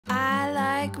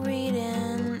like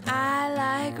reading, I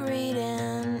like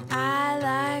reading, I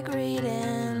like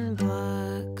reading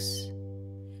books.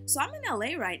 So I'm in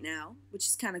LA right now, which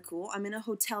is kind of cool. I'm in a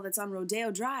hotel that's on Rodeo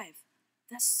Drive.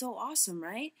 That's so awesome,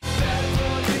 right?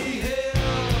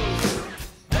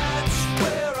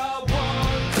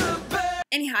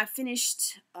 Anyhow, I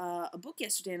finished a book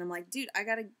yesterday, and I'm like, dude, I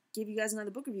gotta give you guys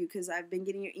another book review because I've been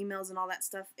getting your emails and all that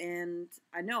stuff, and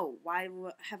I know, why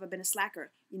have I been a slacker?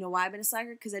 You know why I've been a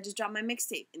slacker? Because I just dropped my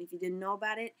mixtape, and if you didn't know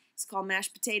about it, it's called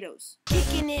Mashed Potatoes.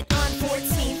 Kicking it on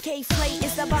 14, K.Flay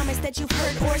is the bombest that you've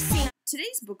heard or seen.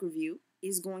 Today's book review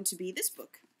is going to be this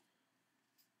book,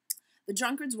 The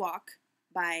Drunkards Walk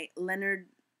by Leonard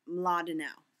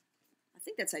Mlodinow. I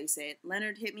think that's how you say it.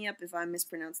 Leonard, hit me up if I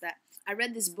mispronounced that. I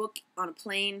read this book on a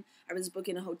plane. I read this book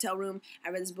in a hotel room. I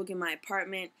read this book in my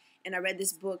apartment. And I read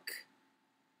this book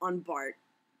on BART.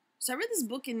 So I read this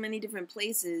book in many different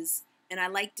places, and I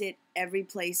liked it every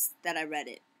place that I read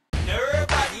it.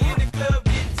 Everybody in the club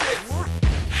gets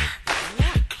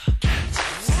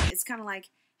It's kind of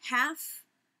like half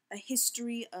a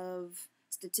history of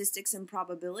statistics and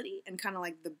probability, and kind of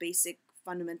like the basic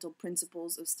fundamental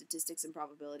principles of statistics and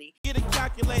probability. Get a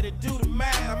calculator, do the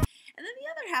math. And then the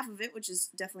other half of it, which is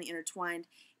definitely intertwined,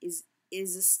 is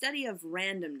a study of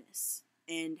randomness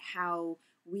and how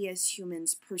we as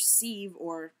humans perceive,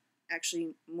 or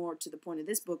actually more to the point of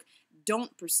this book,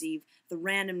 don't perceive the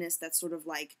randomness that sort of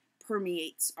like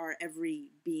permeates our every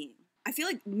being. I feel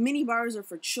like mini bars are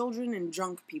for children and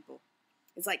drunk people.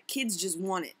 It's like kids just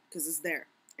want it because it's there.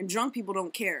 And drunk people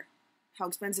don't care how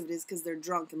expensive it is because they're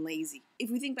drunk and lazy. If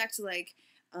we think back to like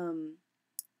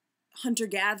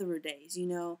hunter-gatherer days, you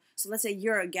know, so let's say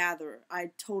you're a gatherer.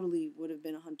 I totally would have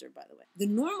been a hunter, by the way. The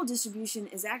normal distribution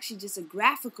is actually just a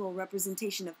graphical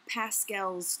representation of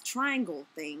Pascal's triangle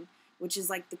thing, which is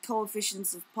like the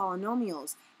coefficients of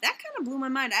polynomials. That kind of blew my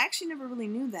mind. I actually never really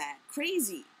knew that.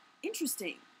 Crazy.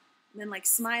 Interesting. And then like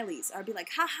smileys. I'd be like,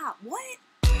 haha, what?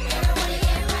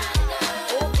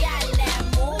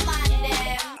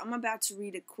 I'm about to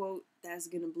read a quote that's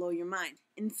going to blow your mind.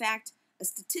 In fact, a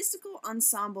statistical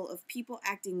ensemble of people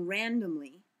acting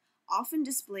randomly often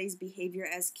displays behavior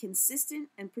as consistent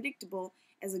and predictable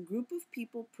as a group of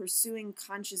people pursuing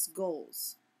conscious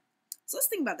goals. So let's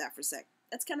think about that for a sec.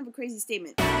 That's kind of a crazy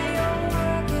statement.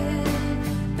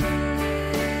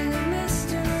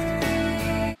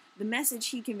 The message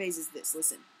he conveys is this.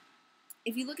 Listen,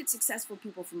 if you look at successful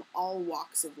people from all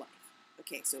walks of life,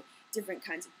 okay, so different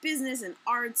kinds of business and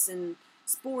arts and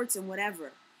sports and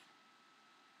whatever,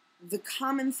 the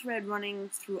common thread running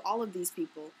through all of these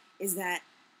people is that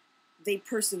they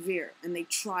persevere and they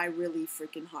try really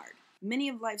freaking hard. Many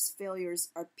of life's failures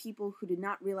are people who did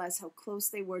not realize how close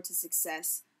they were to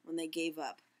success when they gave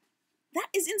up. That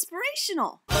is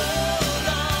inspirational.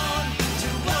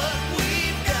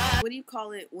 What do you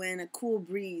call it when a cool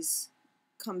breeze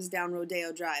comes down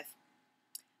Rodeo Drive?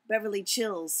 Beverly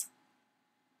Chills.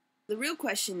 The real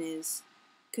question is,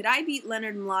 could I beat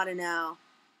Leonard Mlodinow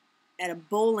at a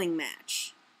bowling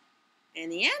match?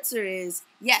 And the answer is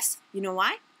yes. You know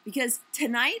why? Because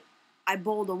tonight I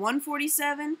bowled a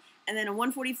 147 and then a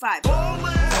 145.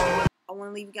 I want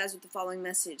to leave you guys with the following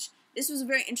message. This was a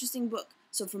very interesting book.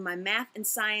 So for my math and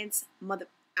science mother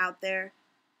out there,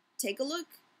 take a look.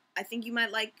 I think you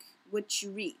might like what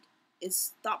you read.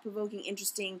 It's thought-provoking,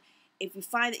 interesting. If you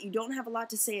find that you don't have a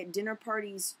lot to say at dinner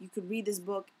parties, you could read this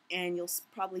book and you'll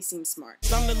probably seem smart.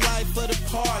 I'm the life of the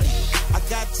party. I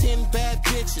got 10 bad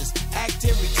bitches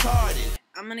acting retarded.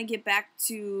 I'm gonna get back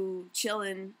to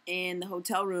chilling in the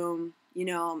hotel room. You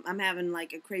know, I'm having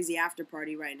like a crazy after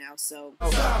party right now, so.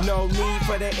 No need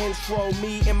for the intro.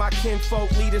 Me and my kinfolk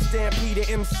lead a stampede of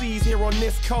MCs here on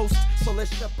this coast. So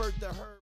let's shepherd the herd.